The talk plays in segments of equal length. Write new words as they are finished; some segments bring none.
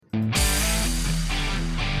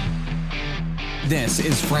This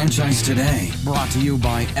is Franchise Today, brought to you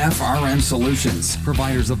by FRM Solutions,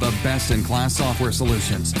 providers of the best-in-class software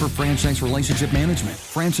solutions for franchise relationship management.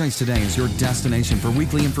 Franchise Today is your destination for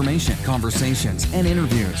weekly information, conversations, and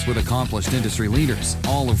interviews with accomplished industry leaders,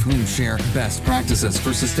 all of whom share best practices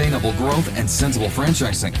for sustainable growth and sensible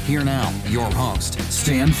franchising. Here now, your host,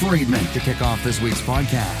 Stan Friedman, to kick off this week's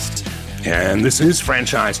podcast. And this is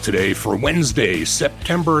Franchise Today for Wednesday,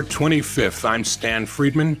 September 25th. I'm Stan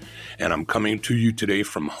Friedman, and I'm coming to you today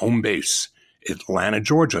from home base, Atlanta,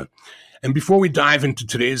 Georgia. And before we dive into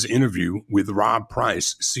today's interview with Rob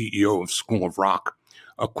Price, CEO of School of Rock,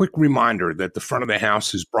 a quick reminder that the front of the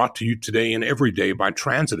house is brought to you today and every day by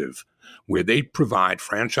Transitive, where they provide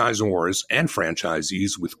franchisors and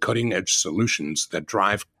franchisees with cutting-edge solutions that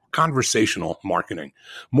drive conversational marketing.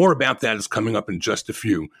 More about that is coming up in just a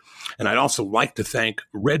few. And I'd also like to thank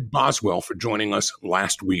Red Boswell for joining us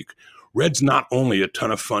last week. Red's not only a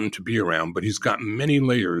ton of fun to be around, but he's got many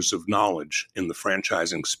layers of knowledge in the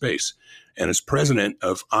franchising space. And as president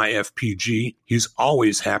of IFPG, he's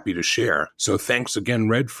always happy to share. So thanks again,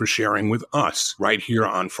 Red, for sharing with us right here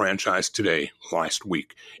on Franchise Today last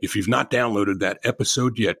week. If you've not downloaded that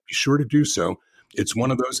episode yet, be sure to do so. It's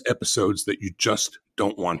one of those episodes that you just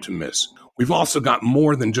don't want to miss. We've also got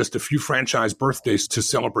more than just a few franchise birthdays to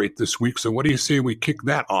celebrate this week, so what do you say we kick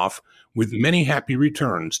that off with many happy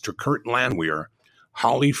returns to Kurt Landwehr,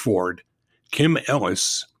 Holly Ford, Kim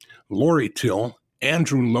Ellis, Lori Till,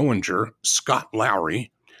 Andrew Lowinger, Scott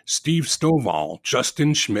Lowry, Steve Stovall,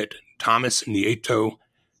 Justin Schmidt, Thomas Nieto,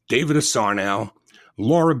 David Asarnow,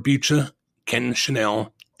 Laura Beecher, Ken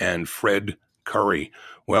Chanel, and Fred Curry.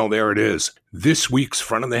 Well, there it is. This week's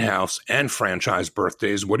front of the house and franchise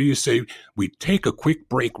birthdays. What do you say we take a quick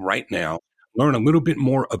break right now, learn a little bit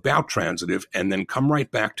more about Transitive, and then come right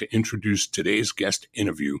back to introduce today's guest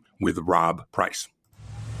interview with Rob Price.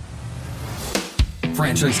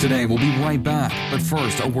 Franchise Today will be right back, but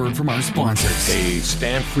first, a word from our sponsors. Hey,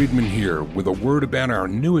 Stan Friedman here with a word about our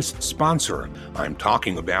newest sponsor. I'm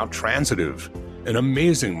talking about Transitive, an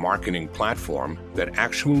amazing marketing platform that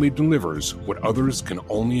actually delivers what others can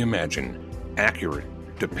only imagine: accurate,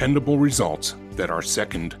 dependable results that are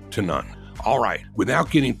second to none. All right, without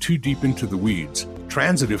getting too deep into the weeds,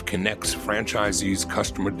 Transitive connects franchisees'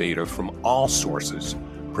 customer data from all sources,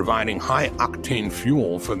 providing high-octane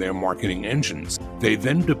fuel for their marketing engines. They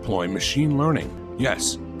then deploy machine learning,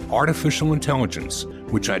 yes, artificial intelligence,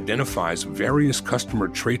 which identifies various customer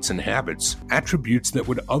traits and habits, attributes that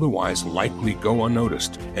would otherwise likely go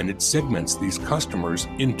unnoticed, and it segments these customers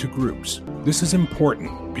into groups. This is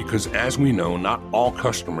important because, as we know, not all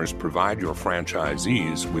customers provide your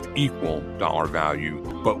franchisees with equal dollar value.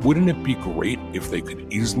 But wouldn't it be great if they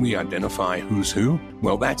could easily identify who's who?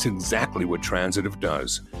 Well, that's exactly what Transitive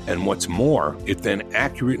does. And what's more, it then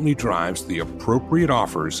accurately drives the appropriate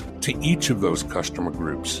offers to each of those customer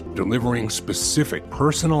groups, delivering specific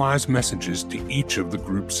personalized messages to each of the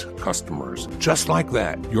group's customers. Just like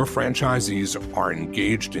that, your franchisees are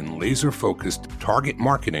engaged in laser-focused target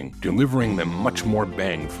marketing, delivering them much more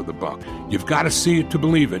bang for the buck. You've got to see it to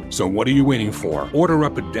believe it, so what are you waiting for? Order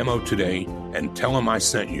up a demo today and tell them I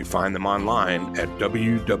sent you. Find them online at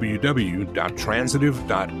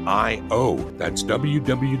www.transitive.io. That's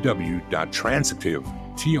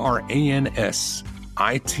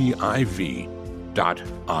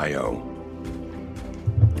www.transitive.io.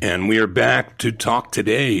 And we are back to talk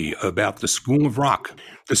today about the School of Rock.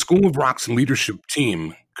 The School of Rock's leadership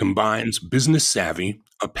team combines business savvy,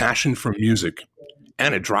 a passion for music,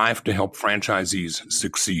 and a drive to help franchisees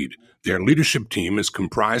succeed. Their leadership team is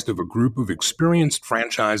comprised of a group of experienced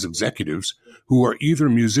franchise executives who are either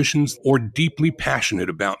musicians or deeply passionate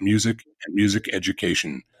about music and music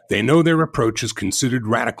education. They know their approach is considered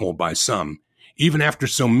radical by some, even after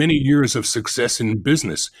so many years of success in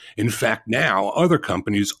business. In fact, now other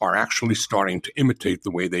companies are actually starting to imitate the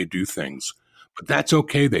way they do things. But that's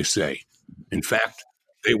okay, they say. In fact,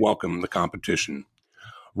 they welcome the competition.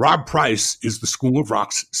 Rob Price is the School of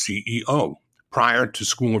Rock's CEO. Prior to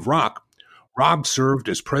School of Rock, Rob served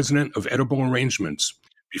as president of Edible Arrangements.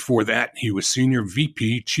 Before that, he was senior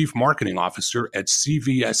VP Chief Marketing Officer at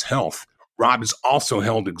CVS Health. Rob has also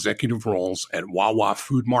held executive roles at Wawa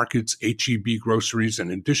Food Markets, H-E-B Groceries. In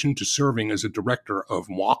addition to serving as a director of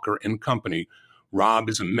Walker & Company, Rob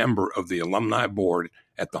is a member of the alumni board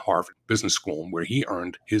at the Harvard Business School, where he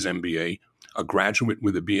earned his MBA, a graduate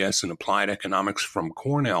with a BS in Applied Economics from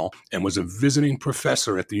Cornell, and was a visiting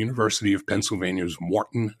professor at the University of Pennsylvania's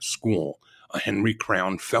Wharton School, a Henry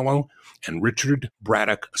Crown Fellow, and Richard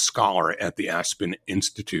Braddock Scholar at the Aspen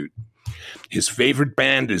Institute. His favorite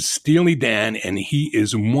band is Steely Dan, and he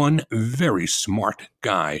is one very smart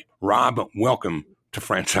guy. Rob, welcome to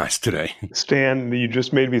Franchise Today. Stan, you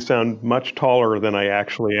just made me sound much taller than I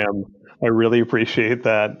actually am. I really appreciate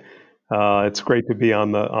that. It's great to be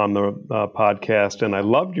on the podcast, and I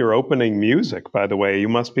loved your opening music, by the way. You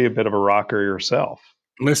must be a bit of a rocker yourself.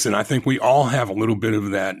 Listen, I think we all have a little bit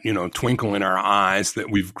of that, twinkle in our eyes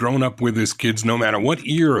that we've grown up with as kids, no matter what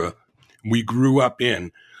era we grew up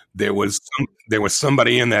in. There was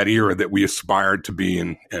somebody in that era that we aspired to be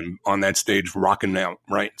and on that stage rocking out,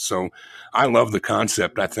 right? So I love the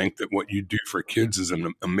concept. I think that what you do for kids is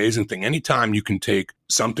an amazing thing. Anytime you can take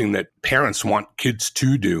something that parents want kids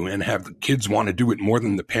to do and have the kids want to do it more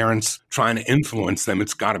than the parents trying to influence them,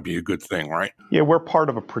 it's got to be a good thing, right? Yeah, we're part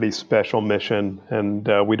of a pretty special mission, and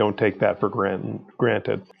we don't take that for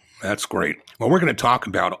granted. That's great. Well, we're going to talk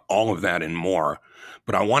about all of that and more.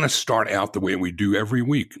 But I want to start out the way we do every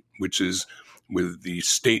week, which is with the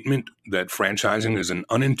statement that franchising is an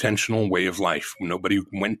unintentional way of life. Nobody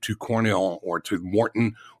went to Cornell or to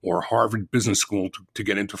Wharton or Harvard Business School to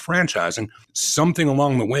get into franchising. Something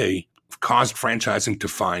along the way caused franchising to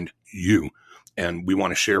find you. And we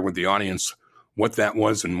want to share with the audience what that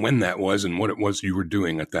was and when that was and what it was you were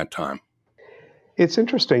doing at that time. It's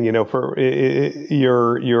interesting, for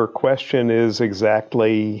your question is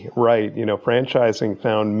exactly right. Franchising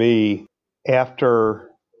found me after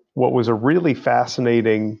what was a really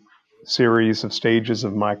fascinating series of stages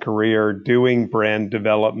of my career doing brand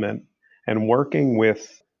development and working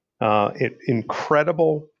with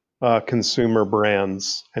incredible consumer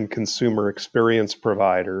brands and consumer experience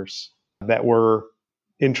providers that were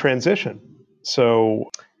in transition.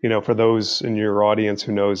 So, for those in your audience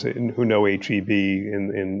who know HEB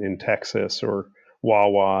in Texas or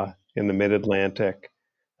Wawa in the Mid-Atlantic,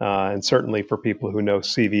 and certainly for people who know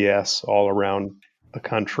CVS all around the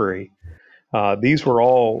country, these were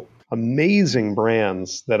all amazing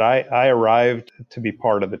brands that I arrived to be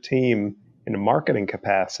part of the team in a marketing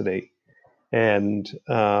capacity and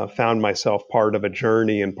found myself part of a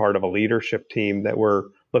journey and part of a leadership team that were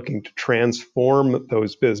looking to transform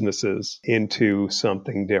those businesses into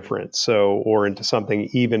something different, or into something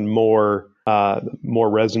even more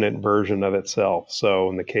resonant version of itself. So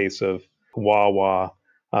in the case of Wawa,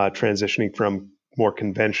 transitioning from more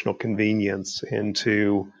conventional convenience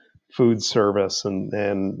into food service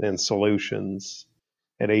and solutions.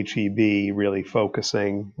 At HEB, really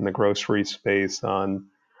focusing in the grocery space on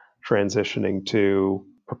transitioning to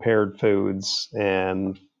prepared foods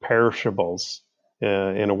and perishables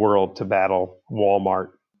in a world to battle Walmart.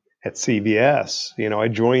 At CVS, I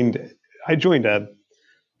joined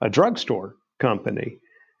a drugstore company,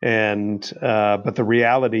 but the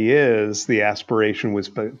reality is the aspiration was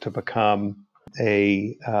to become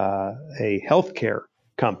a healthcare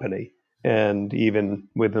company. And even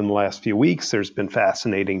within the last few weeks, there's been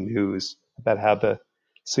fascinating news about how the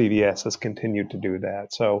CVS has continued to do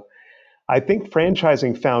that. So I think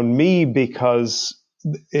franchising found me because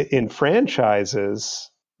in franchises,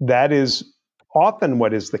 that is often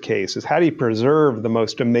what is the case, is how do you preserve the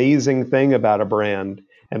most amazing thing about a brand,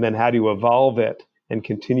 and then how do you evolve it and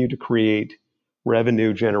continue to create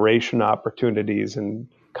revenue generation opportunities and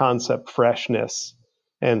concept freshness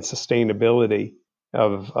and sustainability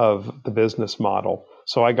of the business model.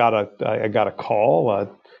 So I got a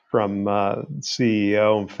call from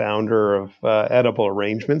CEO and founder of Edible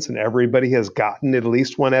Arrangements, and everybody has gotten at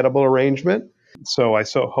least one Edible Arrangement. So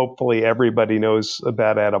hopefully everybody knows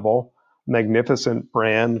about Edible. Magnificent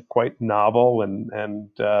brand, quite novel and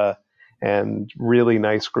really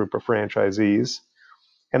nice group of franchisees.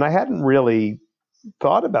 And I hadn't really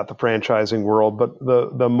thought about the franchising world, but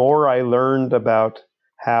the more I learned about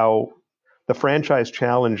how the franchise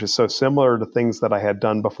challenge is so similar to things that I had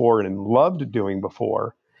done before and loved doing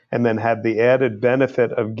before, and then had the added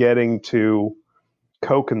benefit of getting to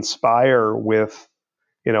co-conspire with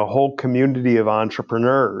a whole community of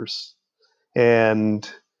entrepreneurs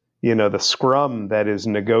and the scrum that is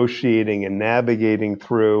negotiating and navigating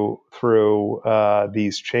through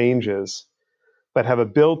these changes, but have a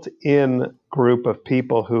built-in group of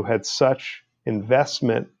people who had such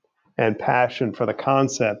investment and passion for the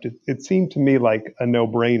concept. It seemed to me like a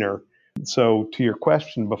no-brainer. So to your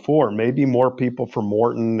question before, maybe more people from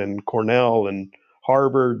Wharton and Cornell and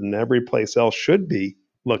Harvard and every place else should be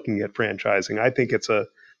looking at franchising. I think it's a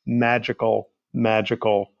magical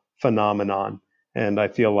phenomenon. And I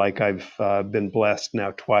feel like I've been blessed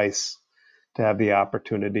now twice to have the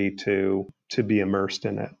opportunity to be immersed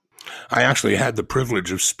in it. I actually had the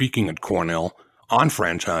privilege of speaking at Cornell on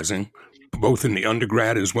franchising, both in the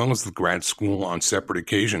undergrad as well as the grad school on separate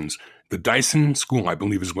occasions. The Dyson School, I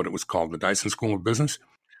believe, is what it was called, the Dyson School of Business.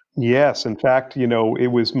 Yes, in fact,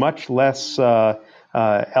 it was much less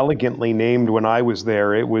elegantly named when I was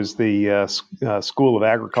there. It was the School of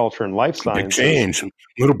Agriculture and Life Sciences. Big change, a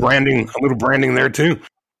little branding there too.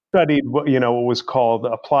 Studied what was called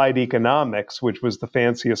applied economics, which was the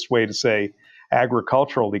fanciest way to say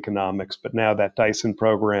agricultural economics. But now that Dyson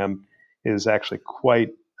program is actually quite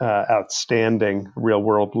outstanding, real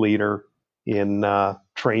world leader in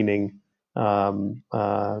training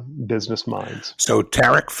business minds. So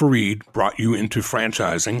Tarek Farid brought you into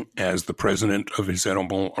franchising as the president of his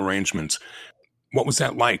Edible Arrangements. What was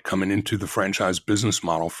that like, coming into the franchise business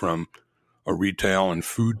model from a retail and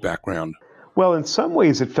food background? Well, in some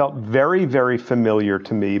ways, it felt very, very familiar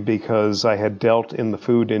to me because I had dealt in the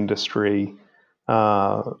food industry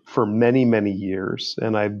for many, many years,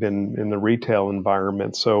 and I've been in the retail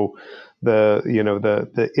environment. So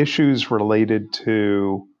the issues related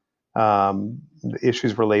to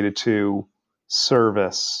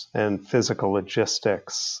service and physical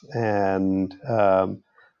logistics and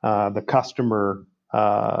the customer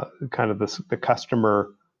the customer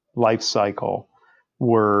life cycle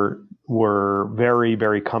were very,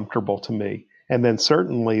 very comfortable to me. And then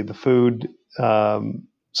certainly the food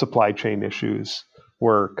supply chain issues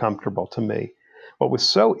were comfortable to me. What was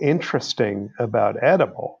so interesting about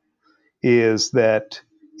Edible is that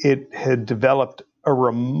it had developed a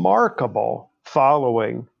remarkable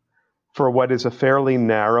following for what is a fairly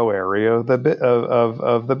narrow area of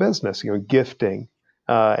the business, gifting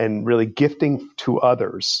and really gifting to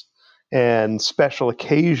others and special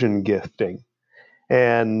occasion gifting.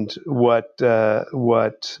 And what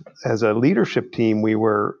as a leadership team we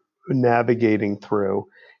were navigating through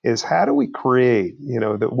is how do we create,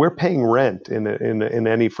 that we're paying rent in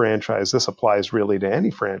any franchise. This applies really to any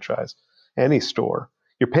franchise, any store.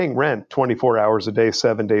 You're paying rent 24 hours a day,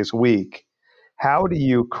 7 days a week. How do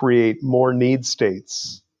you create more need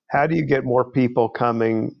states? How do you get more people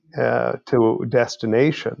coming to a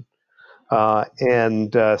destination?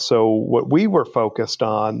 So what we were focused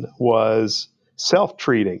on was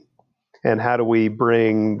self-treating. And how do we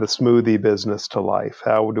bring the smoothie business to life?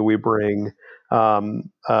 How do we bring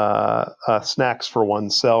snacks for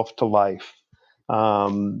oneself to life?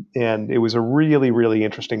 And it was a really, really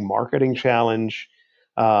interesting marketing challenge,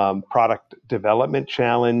 product development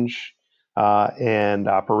challenge, and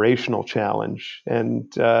operational challenge.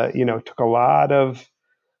 And, it took a lot of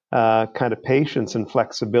kind of patience and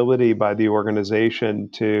flexibility by the organization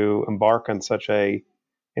to embark on such a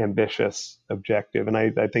ambitious objective. And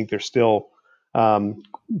I think they're still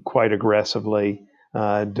quite aggressively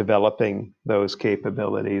developing those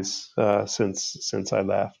capabilities since I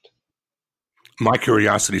left. My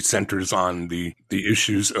curiosity centers on the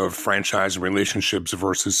issues of franchise relationships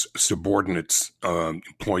versus subordinates,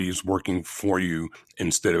 employees working for you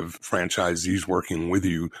instead of franchisees working with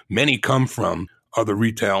you. Many come from other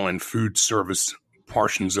retail and food service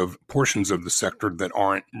portions of the sector that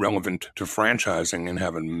aren't relevant to franchising and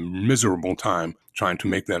have a miserable time trying to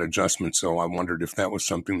make that adjustment. So I wondered if that was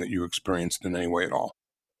something that you experienced in any way at all.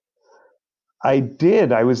 I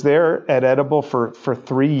did. I was there at Edible for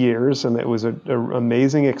 3 years, and it was an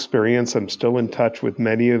amazing experience. I'm still in touch with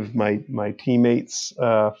many of my teammates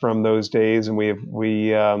from those days, and we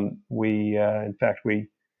in fact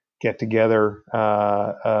get together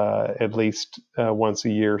at least once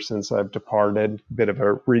a year since I've departed. A bit of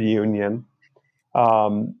a reunion,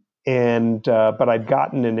 but I'd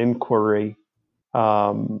gotten an inquiry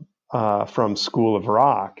from School of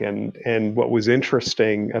Rock. And what was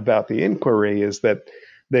interesting about the inquiry is that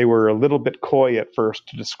they were a little bit coy at first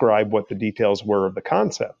to describe what the details were of the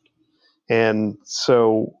concept. And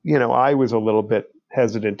so, I was a little bit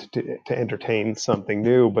hesitant to entertain something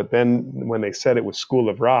new. But then when they said it was School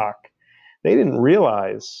of Rock, they didn't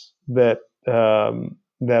realize that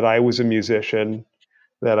that I was a musician,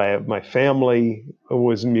 that my family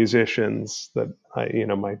was musicians, that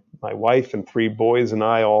my wife and 3 boys and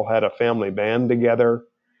I all had a family band together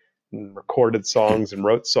and recorded songs and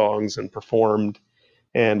wrote songs and performed.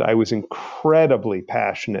 And I was incredibly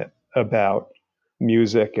passionate about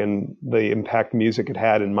music and the impact music had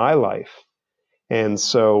had in my life. And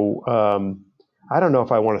so I don't know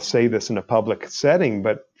if I want to say this in a public setting,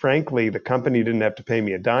 but frankly, the company didn't have to pay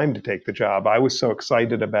me a dime to take the job. I was so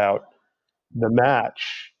excited about the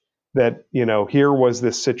match that, here was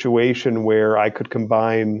this situation where I could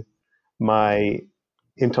combine my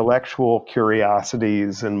intellectual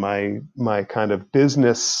curiosities and my kind of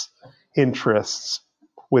business interests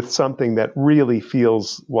with something that really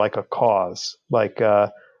feels like a cause, like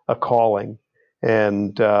a calling.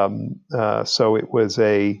 And so it was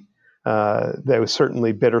a that was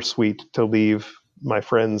certainly bittersweet to leave my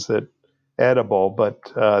friends at Edible, but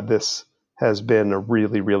this has been a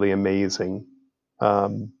really, really amazing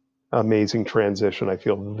transition. I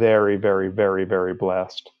feel very, very, very, very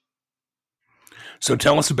blessed. So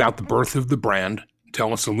tell us about the birth of the brand.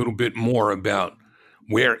 Tell us a little bit more about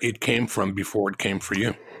where it came from before it came for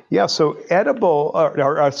you. Yeah, so Edible,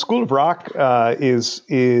 our School of Rock is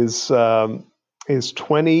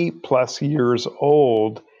 20 plus years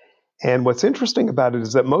old. And what's interesting about it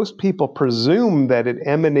is that most people presume that it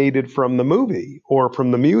emanated from the movie or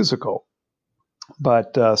from the musical.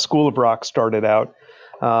 But School of Rock started out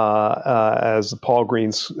as Paul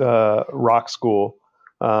Green's rock school.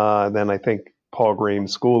 Then I think Paul Green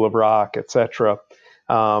School of Rock, etc.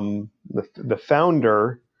 The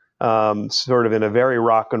founder, sort of in a very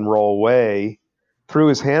rock and roll way, threw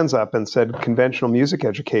his hands up and said, conventional music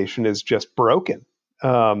education is just broken.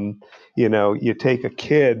 You take a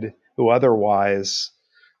kid who otherwise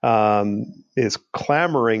is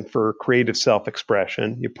clamoring for creative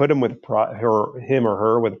self-expression. You put him with him or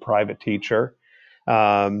her with a private teacher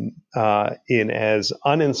in as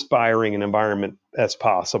uninspiring an environment as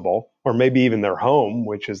possible, or maybe even their home,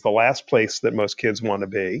 which is the last place that most kids want to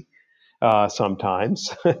be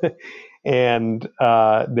sometimes. And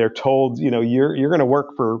they're told, you're going to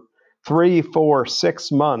work for 3, 4,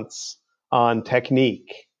 6 months on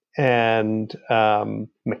technique and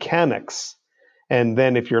mechanics. And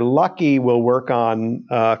then if you're lucky, we'll work on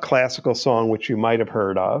a classical song, which you might have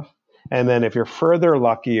heard of. And then if you're further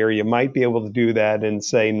luckier, you might be able to do that in,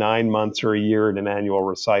 say, 9 months or a year at an annual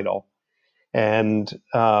recital. And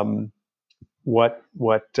what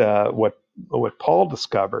Paul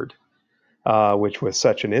discovered, which was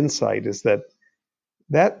such an insight, is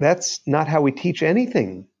that's not how we teach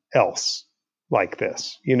anything else like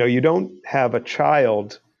this. You don't have a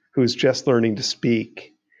child who's just learning to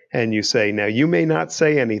speak, and you say, now you may not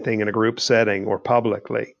say anything in a group setting or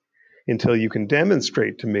publicly until you can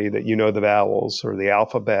demonstrate to me that you know the vowels or the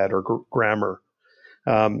alphabet or grammar.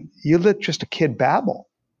 You let just a kid babble.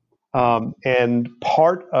 And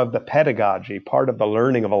part of the pedagogy, part of the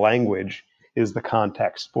learning of a language is the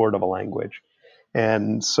context sport of a language.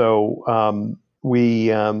 And so we've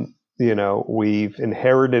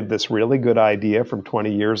inherited this really good idea from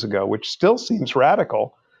 20 years ago, which still seems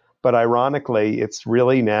radical. But ironically, it's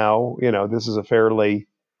really now, this is a fairly,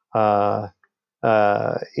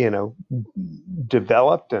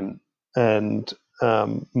 developed and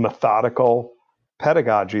methodical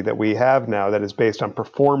pedagogy that we have now that is based on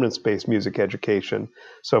performance-based music education.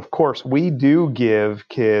 So, of course, we do give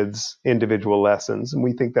kids individual lessons, and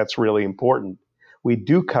we think that's really important. We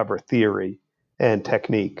do cover theory and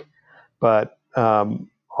technique, but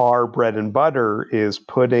our bread and butter is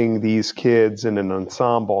putting these kids in an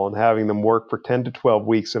ensemble and having them work for 10 to 12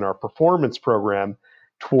 weeks in our performance program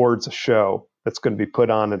towards a show that's going to be put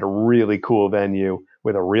on at a really cool venue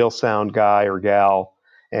with a real sound guy or gal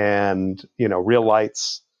and, real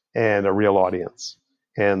lights and a real audience.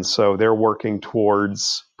 And so they're working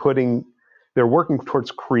towards creating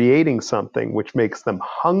something which makes them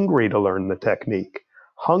hungry to learn the technique,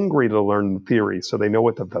 hungry to learn the theory, so they know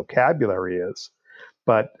what the vocabulary is.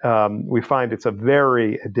 But we find it's a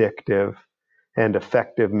very addictive and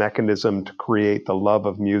effective mechanism to create the love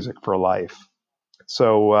of music for life.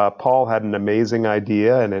 So Paul had an amazing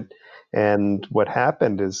idea, and what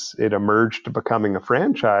happened is it emerged to becoming a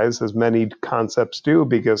franchise, as many concepts do,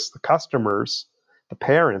 because the customers, the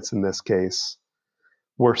parents in this case,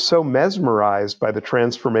 were so mesmerized by the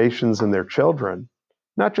transformations in their children,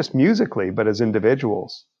 not just musically, but as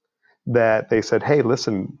individuals, that they said, hey,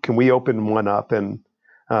 listen, can we open one up in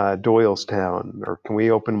Doylestown, or can we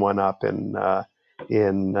open one up in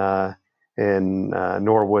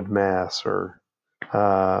Norwood, Mass, or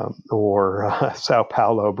Sao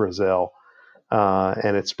Paulo, Brazil,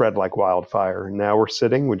 and it spread like wildfire. And now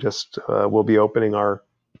we'll be opening our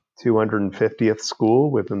 250th school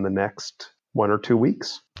within the next 1 or 2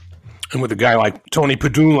 weeks. And with a guy like Tony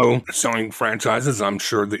Pedullo selling franchises, I'm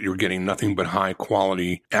sure that you're getting nothing but high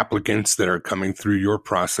quality applicants that are coming through your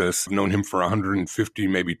process. I've known him for 150,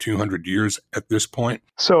 maybe 200 years at this point.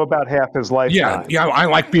 So about half his lifetime. Yeah. I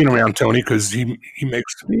like being around Tony because he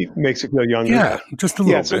makes you feel younger. Yeah, just a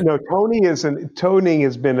little bit. No, Tony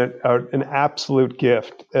has been an absolute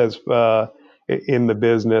gift as in the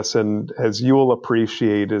business, and as you will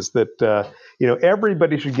appreciate, is that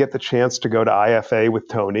everybody should get the chance to go to IFA with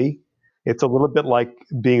Tony. It's a little bit like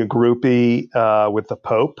being a groupie with the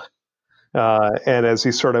Pope. And as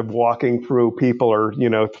he's sort of walking through, people are,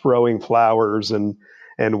 throwing flowers and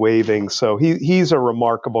waving. So he's a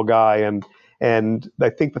remarkable guy. And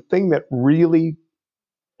I think the thing that really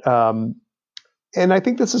and I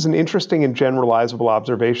think this is an interesting and generalizable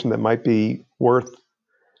observation that might be worth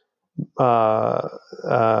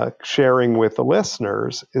sharing with the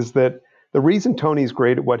listeners, is that the reason Tony's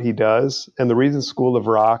great at what he does and the reason School of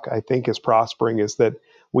Rock, I think, is prospering is that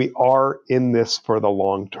we are in this for the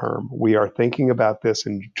long term. We are thinking about this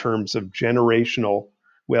in terms of generational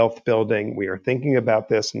wealth building. We are thinking about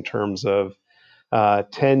this in terms of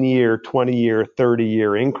 10-year, 20-year,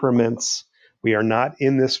 30-year increments. We are not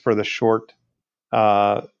in this for the short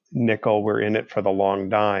nickel. We're in it for the long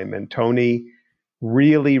dime. And Tony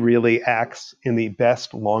really, really acts in the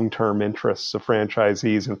best long-term interests of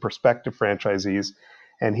franchisees and prospective franchisees.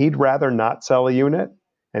 And he'd rather not sell a unit,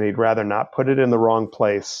 and he'd rather not put it in the wrong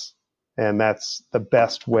place. And that's the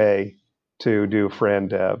best way to do Fran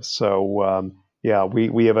Dev. So,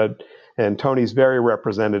 we have and Tony's very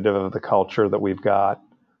representative of the culture that we've got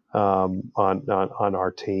on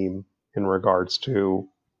our team in regards to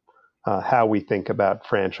how we think about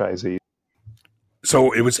franchisees.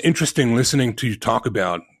 So it was interesting listening to you talk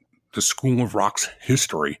about the School of Rock's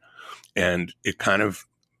history, and it kind of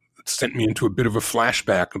sent me into a bit of a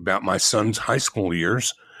flashback about my son's high school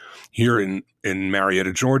years. Here in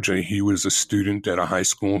Marietta, Georgia, he was a student at a high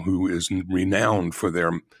school who is renowned for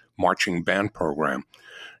their marching band program.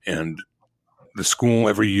 And the school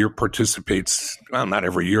every year participates, well, not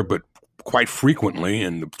every year, but quite frequently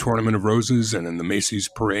in the Tournament of Roses and in the Macy's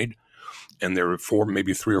Parade. And they're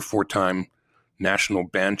maybe 3 or 4 time national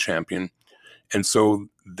band champion. And so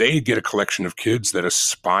they get a collection of kids that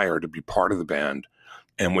aspire to be part of the band.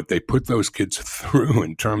 And what they put those kids through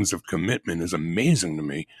in terms of commitment is amazing to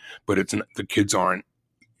me. But the kids aren't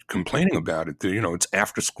complaining about it. It's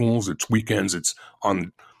after schools, it's weekends, it's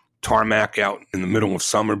on tarmac out in the middle of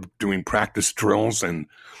summer doing practice drills. And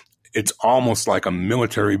it's almost like a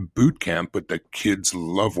military boot camp, but the kids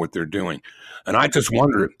love what they're doing. And I just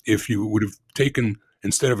wonder if you would have taken,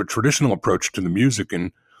 instead of a traditional approach to the music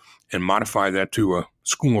and modify that to a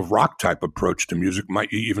School of Rock type approach to music,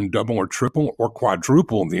 might you even double or triple or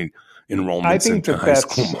quadruple the enrollments into high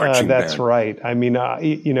school marching band? That's right. I mean,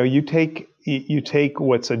 you take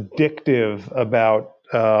what's addictive about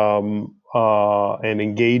and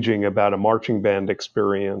engaging about a marching band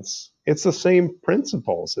experience. It's the same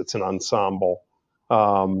principles. It's an ensemble.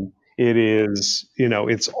 It is,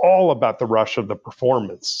 it's all about the rush of the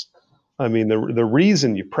performance. I mean, the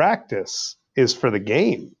reason you practice is for the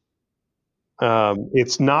game.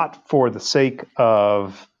 It's not for the sake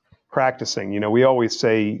of practicing. We always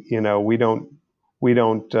say, we don't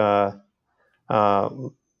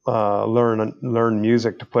learn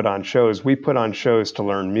music to put on shows. We put on shows to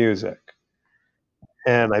learn music.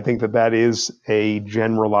 And I think that is a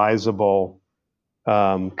generalizable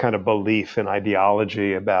kind of belief and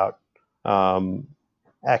ideology about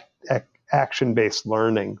action-based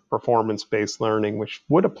learning, performance-based learning, which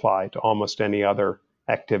would apply to almost any other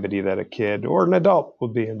activity that a kid or an adult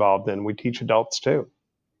would be involved in. We teach adults too.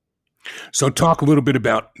 So talk a little bit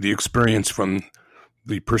about the experience from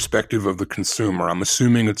the perspective of the consumer. I'm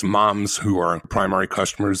assuming it's moms who are primary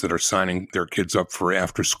customers that are signing their kids up for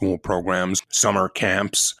after-school programs, summer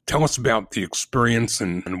camps. Tell us about the experience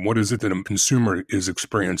and what is it that a consumer is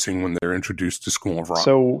experiencing when they're introduced to School of Rock?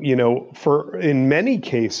 So, in many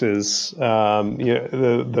cases,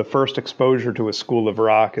 the first exposure to a School of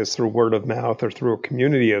Rock is through word of mouth or through a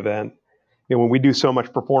community event. When we do so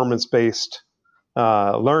much performance-based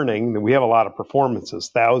learning, we have a lot of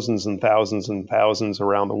performances, thousands and thousands and thousands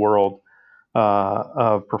around the world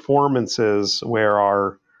of performances where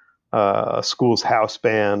our school's house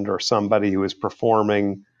band or somebody who is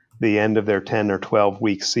performing the end of their 10 or 12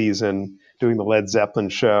 week season, doing the Led Zeppelin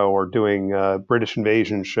show or doing a British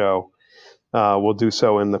Invasion show, will do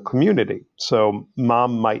so in the community. So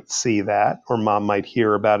mom might see that, or mom might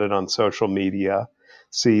hear about it on social media,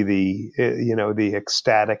 see the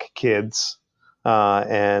ecstatic kids,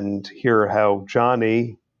 and hear how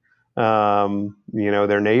Johnny,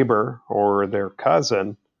 their neighbor or their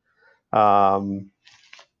cousin,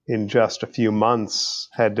 in just a few months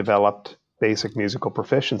had developed basic musical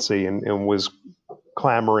proficiency and was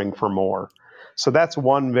clamoring for more. So that's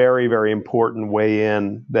one very, very important way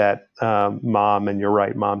in that mom, and you're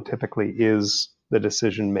right, mom typically is the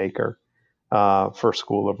decision maker for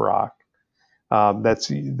School of Rock. That's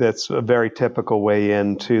a very typical way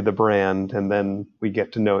into the brand. And then we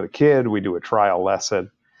get to know the kid. We do a trial lesson.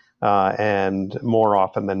 And more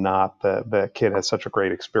often than not, the kid has such a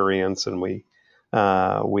great experience, and we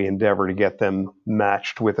endeavor to get them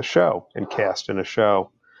matched with a show and cast in a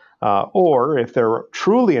show. Or if they're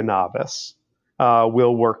truly a novice,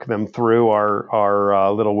 we'll work them through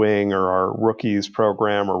our Little Wing or our Rookies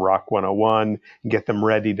program or Rock 101 and get them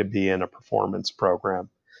ready to be in a performance program.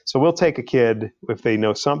 So we'll take a kid if they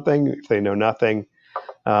know something, if they know nothing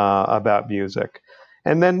about music.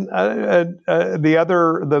 And then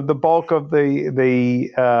the bulk of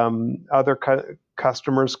the other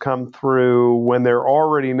customers come through when they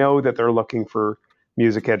already know that they're looking for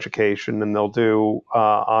music education, and they'll do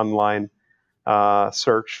online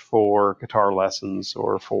search for guitar lessons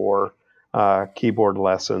or for keyboard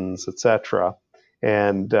lessons, etc.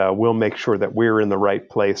 And we'll make sure that we're in the right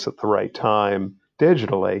place at the right time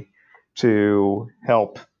digitally to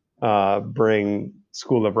help bring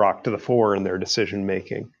School of Rock to the fore in their decision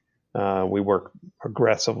making. We work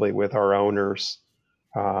aggressively with our owners,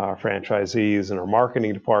 our franchisees, and our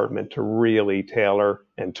marketing department to really tailor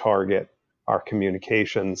and target our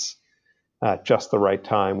communications at just the right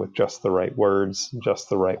time with just the right words, just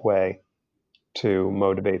the right way to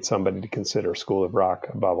motivate somebody to consider School of Rock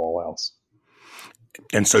above all else.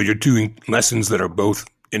 And so you're doing lessons that are both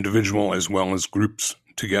individual as well as groups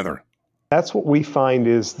together. That's what we find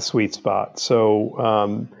is the sweet spot.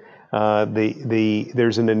 So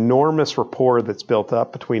there's an enormous rapport that's built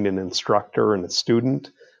up between an instructor and a student,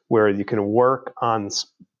 where you can work on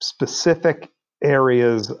specific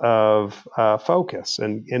areas of focus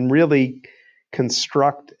and really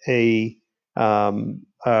construct a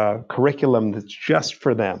curriculum that's just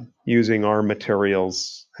for them, using our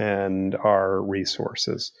materials and our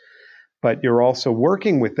resources. But you're also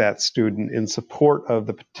working with that student in support of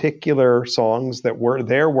the particular songs that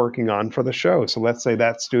they're working on for the show. So let's say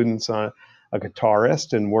that student's a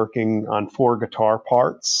guitarist and working on 4 guitar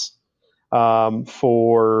parts as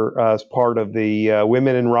part of the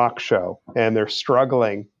Women in Rock show, and they're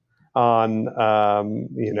struggling on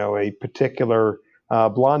a particular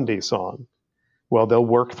Blondie song. Well, they'll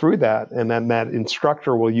work through that, and then that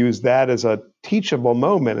instructor will use that as a teachable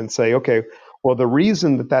moment and say, okay, well, the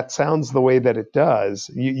reason that sounds the way that it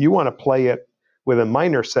does, you want to play it with a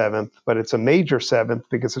minor 7th, but it's a major 7th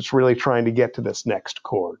because it's really trying to get to this next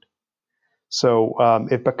chord. So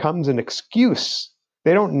it becomes an excuse.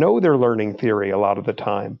 They don't know they're learning theory a lot of the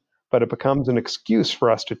time, but it becomes an excuse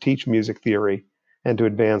for us to teach music theory and to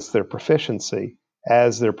advance their proficiency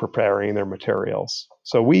as they're preparing their materials.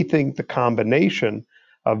 So we think the combination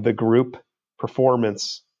of the group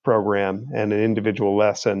performance program and an individual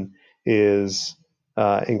lesson is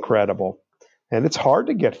incredible. And it's hard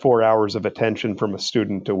to get 4 hours of attention from a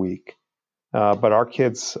student a week. But our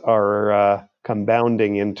kids are come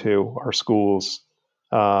bounding into our schools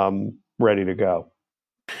ready to go.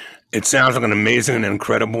 It sounds like an amazing and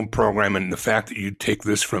incredible program, and the fact that you take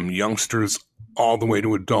this from youngsters all the way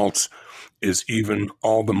to adults is even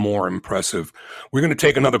all the more impressive. We're going to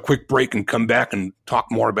take another quick break and come back and talk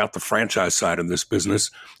more about the franchise side of this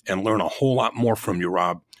business and learn a whole lot more from you,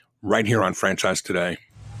 Rob, right here on Franchise Today.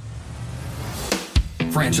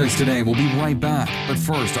 Franchise Today will be right back, but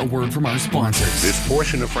first, a word from our sponsors. This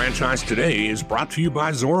portion of Franchise Today is brought to you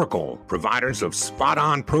by Zoracle, providers of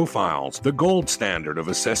spot-on profiles, the gold standard of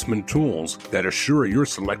assessment tools that assure you're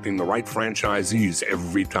selecting the right franchisees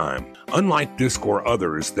every time. Unlike DISC or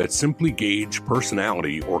others that simply gauge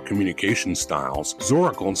personality or communication styles,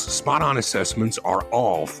 Zoracle's spot-on assessments are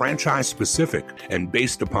all franchise-specific and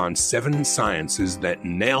based upon 7 sciences that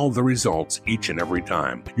nail the results each and every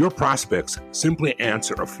time. Your prospects simply answer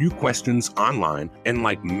a few questions online, and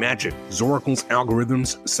like magic, Zoracle's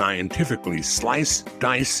algorithms scientifically slice,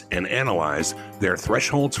 dice, and analyze their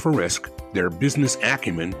thresholds for risk, their business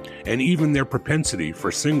acumen, and even their propensity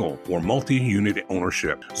for single or multi-unit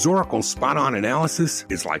ownership. Zoracle's spot-on analysis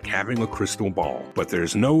is like having a crystal ball, but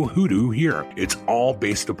there's no hoodoo here. It's all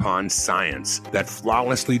based upon science that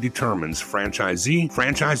flawlessly determines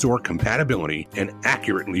franchisor compatibility and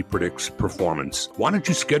accurately predicts performance. Why don't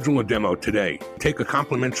you schedule a demo today? Take a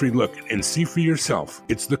complimentary look and see for yourself.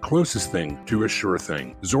 It's the closest thing to a sure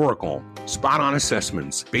thing. Zoracle, spot-on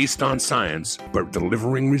assessments based on science, but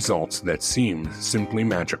delivering results that seem simply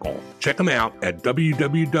magical. Check them out at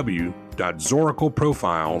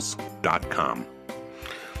www.zoracleprofiles.com.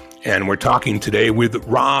 And we're talking today with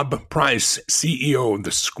Rob Price, CEO of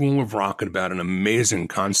the School of Rock, about an amazing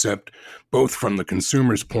concept, both from the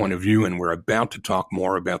consumer's point of view, and we're about to talk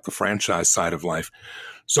more about the franchise side of life.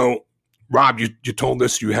 So, Rob, you told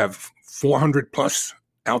us you have 400 plus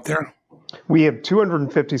out there? We have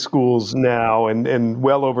 250 schools now and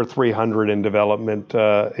well over 300 in development,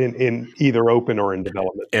 in either open or in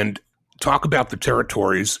development. And talk about the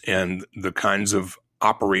territories and the kinds of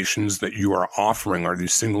operations that you are offering. Are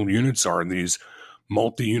these single units? Are these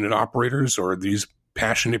multi-unit operators? Or are these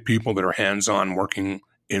passionate people that are hands-on working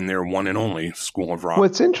in their one and only School of Rock?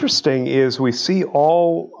 What's interesting is we see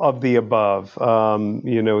all of the above.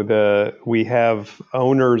 We have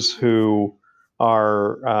owners who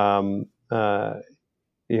are,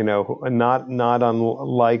 not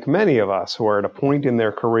unlike many of us, who are at a point in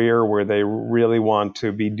their career where they really want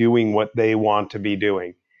to be doing what they want to be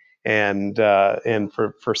doing, and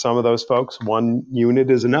for some of those folks, one unit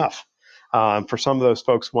is enough. For some of those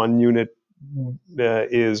folks, one unit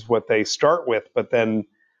is what they start with, but then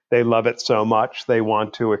they love it so much they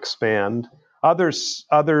want to expand. Others,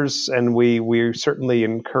 and we certainly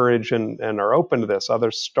encourage and are open to this.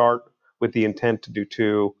 Others start with the intent to do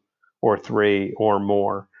 2 or 3 or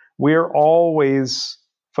more. We're always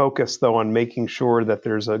focused, though, on making sure that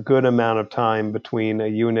there's a good amount of time between a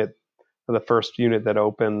unit, the first unit that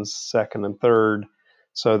opens, second and third,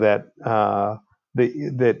 so that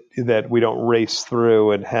that we don't race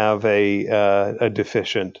through and have a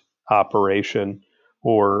deficient operation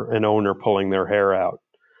or an owner pulling their hair out.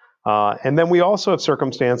 And then we also have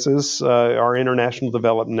circumstances. Our international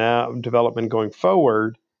development going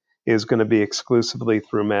forward is going to be exclusively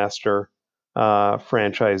through master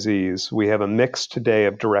franchisees. We have a mix today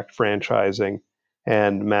of direct franchising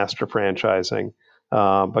and master franchising,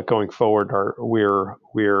 but going forward,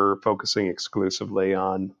 we're focusing exclusively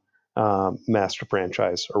on master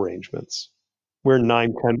franchise arrangements. We're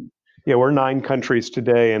 9 countries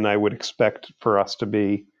today, and I would expect for us to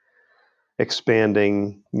be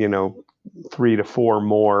expanding, 3 to 4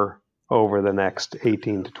 more over the next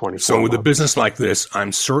 18 to 24 So with months. a business like this,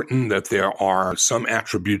 I'm certain that there are some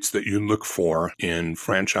attributes that you look for in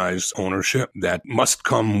franchise ownership that must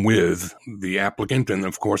come with the applicant. And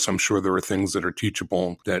of course, I'm sure there are things that are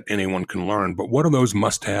teachable that anyone can learn. But what are those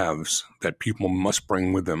must-haves that people must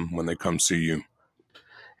bring with them when they come see you?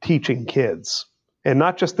 Teaching kids. And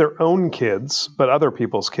not just their own kids, but other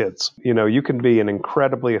people's kids. You can be an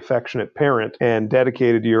incredibly affectionate parent and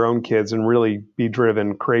dedicated to your own kids and really be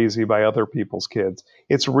driven crazy by other people's kids.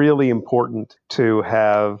 It's really important to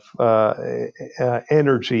have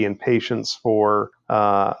energy and patience for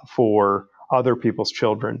other people's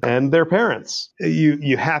children and their parents.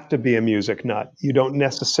 You have to be a music nut. You don't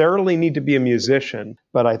necessarily need to be a musician,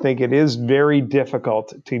 but I think it is very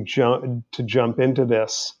difficult to jump into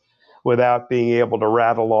this without being able to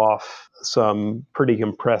rattle off some pretty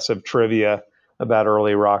impressive trivia about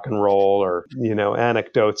early rock and roll or,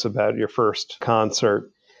 anecdotes about your first concert.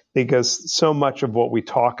 Because so much of what we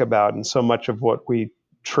talk about and so much of what we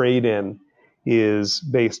trade in is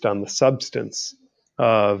based on the substance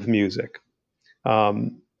of music.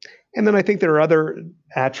 And then I think there are other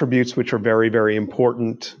attributes which are very, very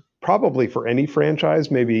important, probably for any franchise,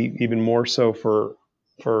 maybe even more so for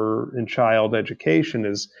in child education,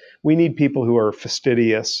 is we need people who are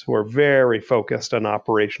fastidious, who are very focused on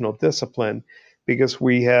operational discipline, because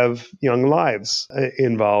we have young lives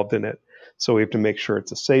involved in it. So we have to make sure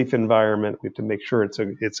it's a safe environment. We have to make sure it's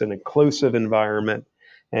an inclusive environment,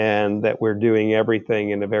 and that we're doing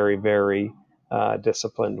everything in a very, very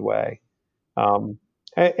disciplined way.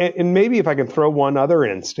 And maybe if I can throw one other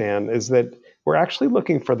in, Stan, is that we're actually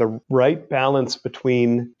looking for the right balance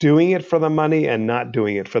between doing it for the money and not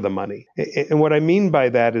doing it for the money. And what I mean by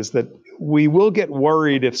that is that we will get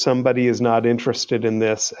worried if somebody is not interested in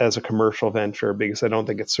this as a commercial venture, because I don't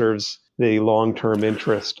think it serves the long-term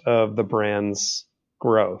interest of the brand's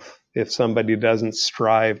growth. If somebody doesn't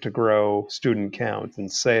strive to grow student count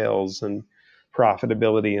and sales and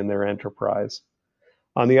profitability in their enterprise.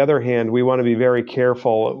 On the other hand, we want to be very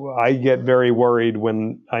careful. I get very worried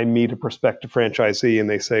when I meet a prospective franchisee and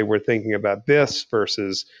they say, we're thinking about this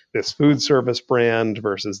versus this food service brand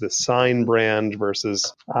versus this sign brand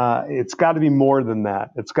versus, it's got to be more than that.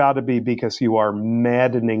 It's got to be because you are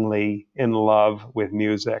maddeningly in love with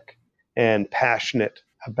music and passionate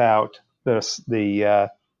about the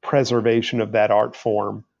preservation of that art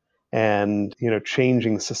form and,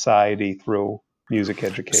 changing society through music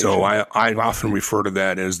education. So I often refer to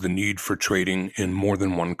that as the need for trading in more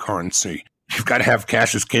than one currency. You've got to have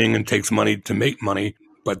cash is king and takes money to make money,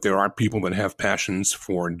 but there are people that have passions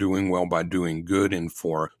for doing well by doing good and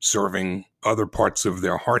for serving other parts of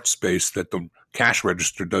their heart space that the cash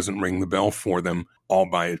register doesn't ring the bell for them all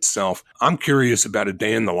by itself. I'm curious about a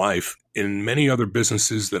day in the life. In many other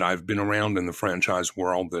businesses that I've been around in the franchise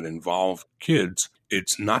world that involve kids,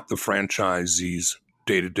 it's not the franchisee's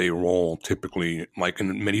day-to-day role, typically, like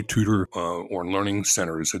in many tutor or learning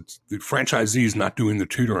centers. It's the franchisee is not doing the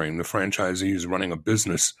tutoring. The franchisee is running a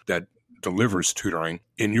business that delivers tutoring.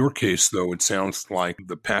 In your case, though, it sounds like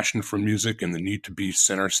the passion for music and the need to be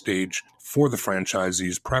center stage for the franchisee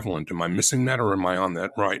is prevalent. Am I missing that, or am I on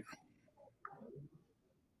that right?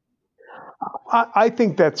 I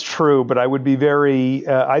think that's true, but I would be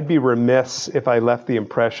I'd be remiss if I left the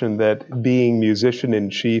impression that being musician in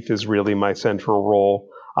chief is really my central role.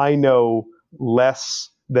 I know less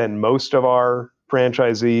than most of our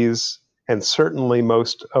franchisees and certainly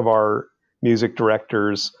most of our music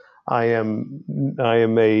directors. I'm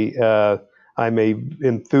a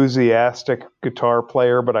enthusiastic guitar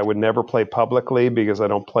player, but I would never play publicly because I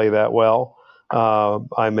don't play that well.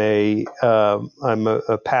 I'm a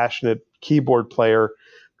passionate keyboard player,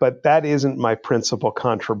 but that isn't my principal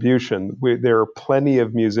contribution. There are plenty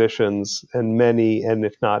of musicians, and many, and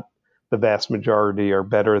if not the vast majority, are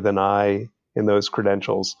better than I in those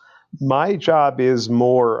credentials. My job is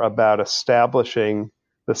more about establishing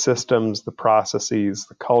the systems, the processes,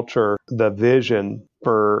 the culture, the vision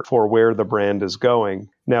for where the brand is going.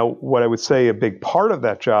 Now, what I would say a big part of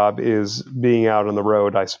that job is being out on the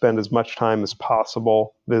road. I spend as much time as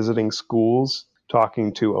possible visiting schools,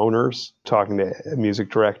 talking to owners, talking to music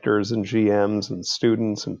directors and GMs and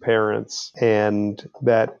students and parents. And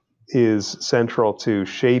that is central to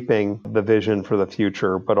shaping the vision for the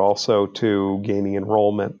future, but also to gaining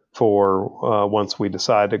enrollment for once we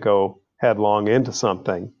decide to go headlong into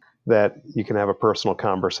something, that you can have a personal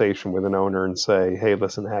conversation with an owner and say, hey,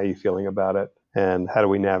 listen, how are you feeling about it? And how do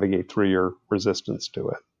we navigate through your resistance to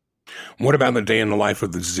it? What about the day in the life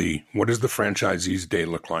of the Z? What does the franchisee's day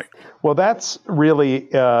look like? Well, that's really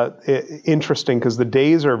interesting because the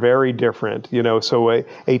days are very different. So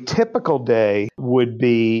a typical day would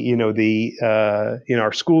be,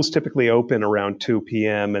 our schools typically open around 2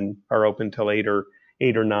 p.m. and are open till 8 or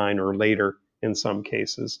 9 or later in some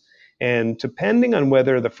cases. And depending on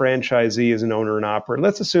whether the franchisee is an owner and operator,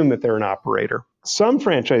 let's assume that they're an operator. Some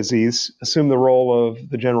franchisees assume the role of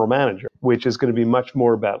the general manager, which is going to be much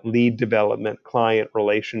more about lead development, client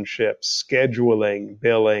relationships, scheduling,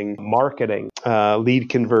 billing, marketing, lead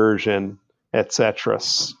conversion, etc.,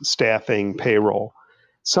 staffing, payroll.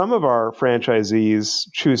 Some of our franchisees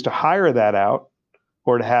choose to hire that out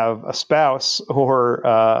or to have a spouse or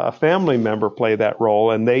a family member play that role,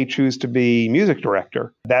 and they choose to be music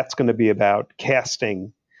director. That's going to be about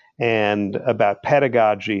casting and about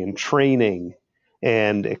pedagogy and training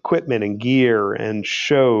and equipment and gear and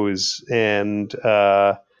shows and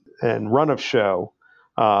run of show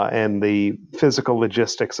and the physical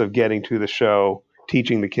logistics of getting to the show,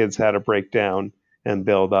 teaching the kids how to break down and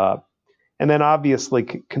build up. And then obviously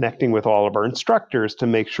connecting with all of our instructors to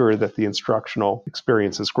make sure that the instructional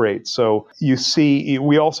experience is great. So you see,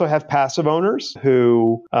 we also have passive owners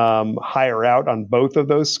who hire out on both of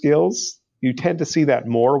those skills. You tend to see that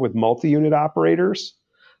more with multi-unit operators.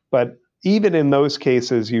 But even in those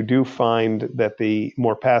cases, you do find that the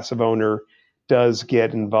more passive owner does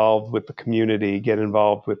get involved with the community, get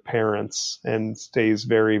involved with parents, and stays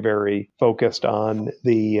very, very focused on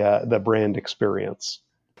the brand experience.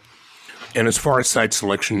 And as far as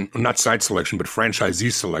not site selection, but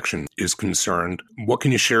franchisee selection is concerned, what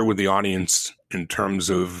can you share with the audience in terms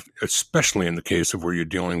of, especially in the case of where you're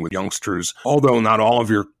dealing with youngsters, although not all of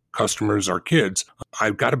your customers are kids,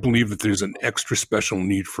 I've got to believe that there's an extra special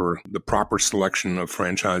need for the proper selection of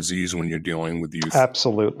franchisees when you're dealing with youth.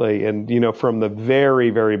 Absolutely. And, from the very,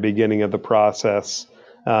 very beginning of the process,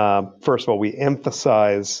 first of all, we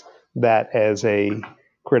emphasize that as a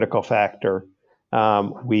critical factor.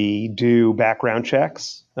 We do background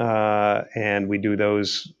checks, and we do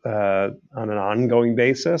those on an ongoing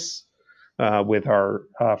basis with our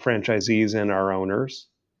franchisees and our owners.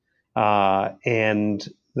 And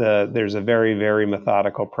there's a very, very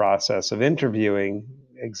methodical process of interviewing,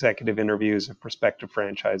 executive interviews of prospective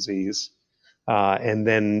franchisees. And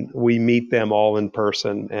then we meet them all in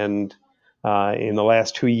person. And in the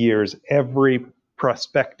last 2 years, every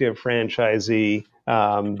prospective franchisee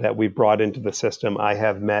that we've brought into the system, I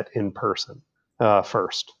have met in person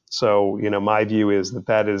first. So, my view is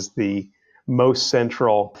that is the most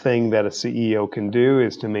central thing that a CEO can do,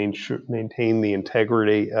 is to maintain the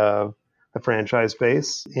integrity of the franchise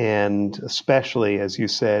base. And especially, as you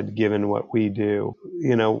said, given what we do,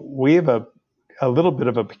 we have a little bit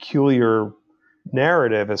of a peculiar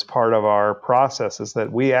narrative as part of our process, is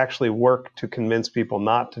that we actually work to convince people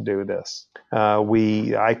not to do this.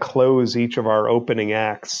 I close each of our opening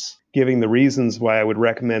acts giving the reasons why I would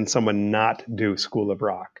recommend someone not do School of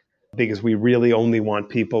Rock, because we really only want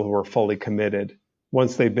people who are fully committed.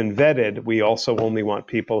 Once they've been vetted, we also only want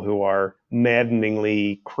people who are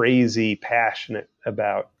maddeningly crazy passionate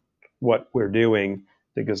about what we're doing,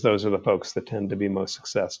 because those are the folks that tend to be most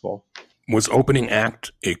successful. Was opening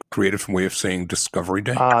act a creative way of saying Discovery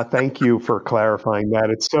Day? Thank you for clarifying that.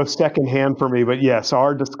 It's so secondhand for me, but yes,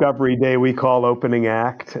 our Discovery Day we call opening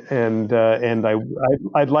act, and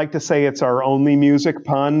I'd like to say it's our only music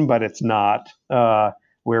pun, but it's not.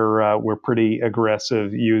 We're pretty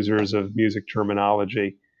aggressive users of music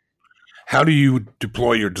terminology. How do you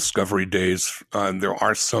deploy your Discovery Days? There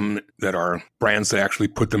are some that are brands that actually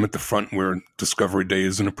put them at the front where Discovery Day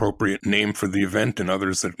is an appropriate name for the event, and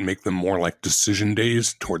others that make them more like decision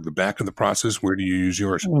days toward the back of the process. Where do you use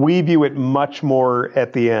yours? We view it much more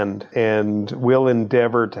at the end, and we'll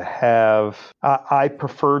endeavor to have, I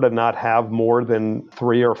prefer to not have more than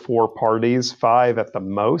 3 or 4 parties, 5 at the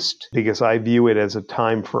most, because I view it as a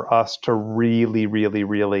time for us to really, really,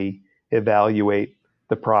 really evaluate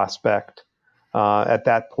the prospect. At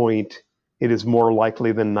that point, it is more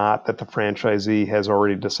likely than not that the franchisee has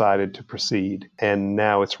already decided to proceed. And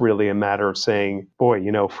now it's really a matter of saying, boy,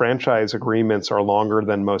 franchise agreements are longer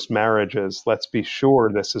than most marriages. Let's be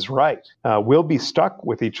sure this is right. We'll be stuck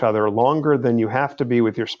with each other longer than you have to be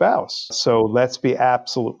with your spouse. So let's be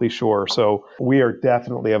absolutely sure. So we are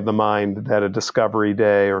definitely of the mind that a Discovery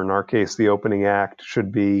Day, or in our case, the opening act,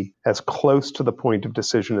 should be as close to the point of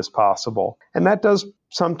decision as possible. And that does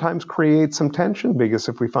sometimes create some tension, because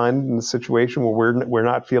if we find in a situation where we're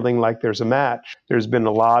not feeling like there's a match, there's been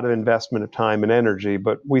a lot of investment of time and energy,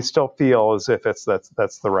 but we still feel as if that's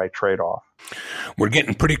the right trade-off. We're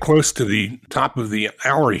getting pretty close to the top of the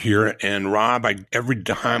hour here, and Rob, every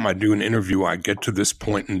time I do an interview, I get to this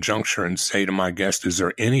point in juncture and say to my guest, is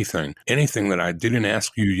there anything that I didn't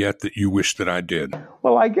ask you yet that you wish that I did?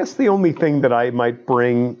 Well, I guess the only thing that I might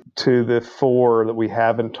bring to the fore that we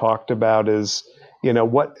haven't talked about is,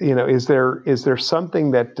 is there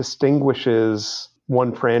something that distinguishes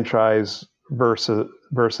one franchise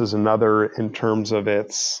versus another in terms of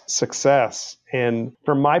its success? And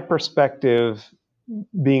from my perspective,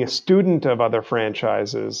 being a student of other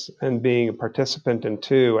franchises and being a participant in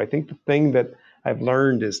 2, I think the thing that I've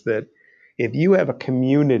learned is that if you have a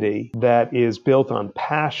community that is built on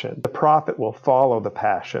passion, the profit will follow the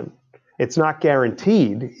passion. It's not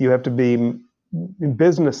guaranteed. You have to be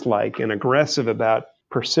businesslike and aggressive about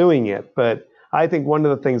pursuing it. But I think one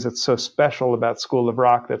of the things that's so special about School of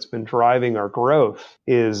Rock that's been driving our growth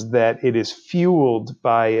is that it is fueled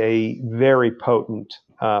by a very potent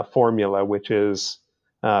formula, which is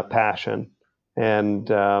passion. And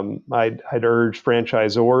I'd urge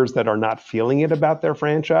franchisors that are not feeling it about their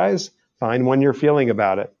franchise, find one you're feeling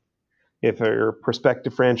about it. If you're a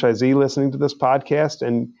prospective franchisee listening to this podcast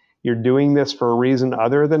and you're doing this for a reason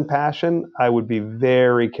other than passion, I would be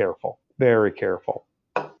very careful, very careful.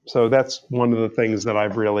 So that's one of the things that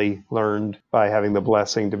I've really learned by having the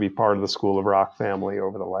blessing to be part of the School of Rock family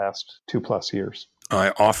over the last 2+ years.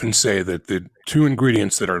 I often say that the 2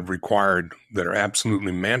 ingredients that are required, that are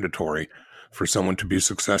absolutely mandatory for someone to be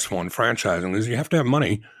successful in franchising, is you have to have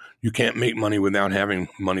money. You can't make money without having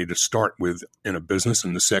money to start with in a business.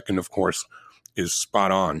 And the second, of course, is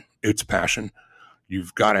spot on. It's passion.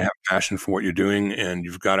 You've got to have passion for what you're doing, and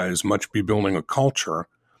you've got to as much be building a culture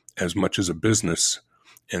as much as a business,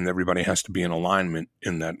 and everybody has to be in alignment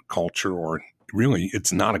in that culture, or really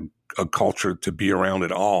it's not a culture to be around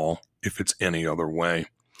at all if it's any other way.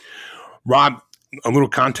 Rob, a little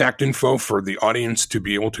contact info for the audience to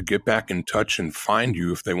be able to get back in touch and find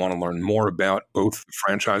you if they want to learn more about both the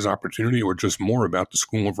franchise opportunity or just more about the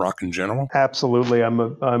School of Rock in general. Absolutely. I'm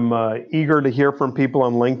eager to hear from people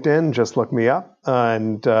on LinkedIn. Just look me up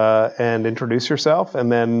and introduce yourself.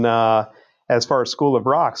 And then as far as School of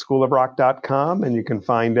Rock, schoolofrock.com, and you can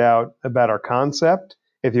find out about our concept.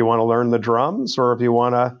 If you want to learn the drums or if you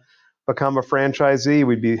want to become a franchisee,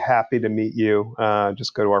 we'd be happy to meet you.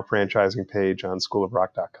 Just go to our franchising page on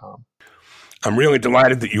schoolofrock.com. I'm really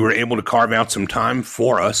delighted that you were able to carve out some time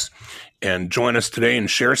for us and join us today and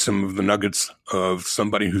share some of the nuggets of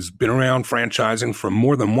somebody who's been around franchising from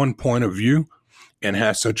more than one point of view and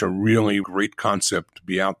has such a really great concept to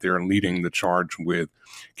be out there leading the charge with.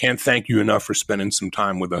 Can't thank you enough for spending some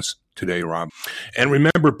time with us today, Rob. And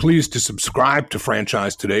remember, please, to subscribe to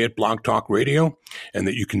Franchise Today at Blog Talk Radio, and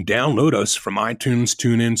that you can download us from iTunes,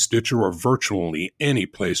 TuneIn, Stitcher, or virtually any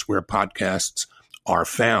place where podcasts are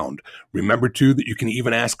found. Remember, too, that you can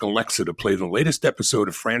even ask Alexa to play the latest episode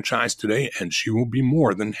of Franchise Today, and she will be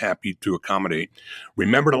more than happy to accommodate.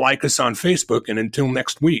 Remember to like us on Facebook, and until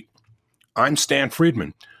next week, I'm Stan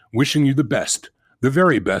Friedman, wishing you the best, the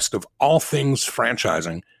very best of all things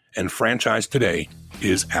franchising, and Franchise Today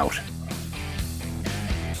is out.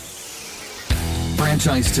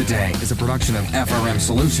 Franchise Today is a production of FRM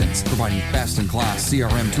Solutions, providing best-in-class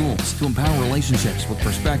CRM tools to empower relationships with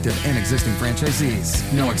prospective and existing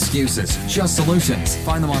franchisees. No excuses, just solutions.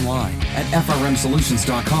 Find them online at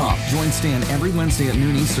frmsolutions.com. Join Stan every Wednesday at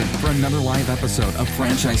noon Eastern for another live episode of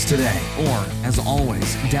Franchise Today. Or, as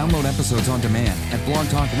always, download episodes on demand at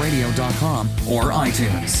blogtalkradio.com or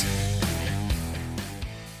iTunes.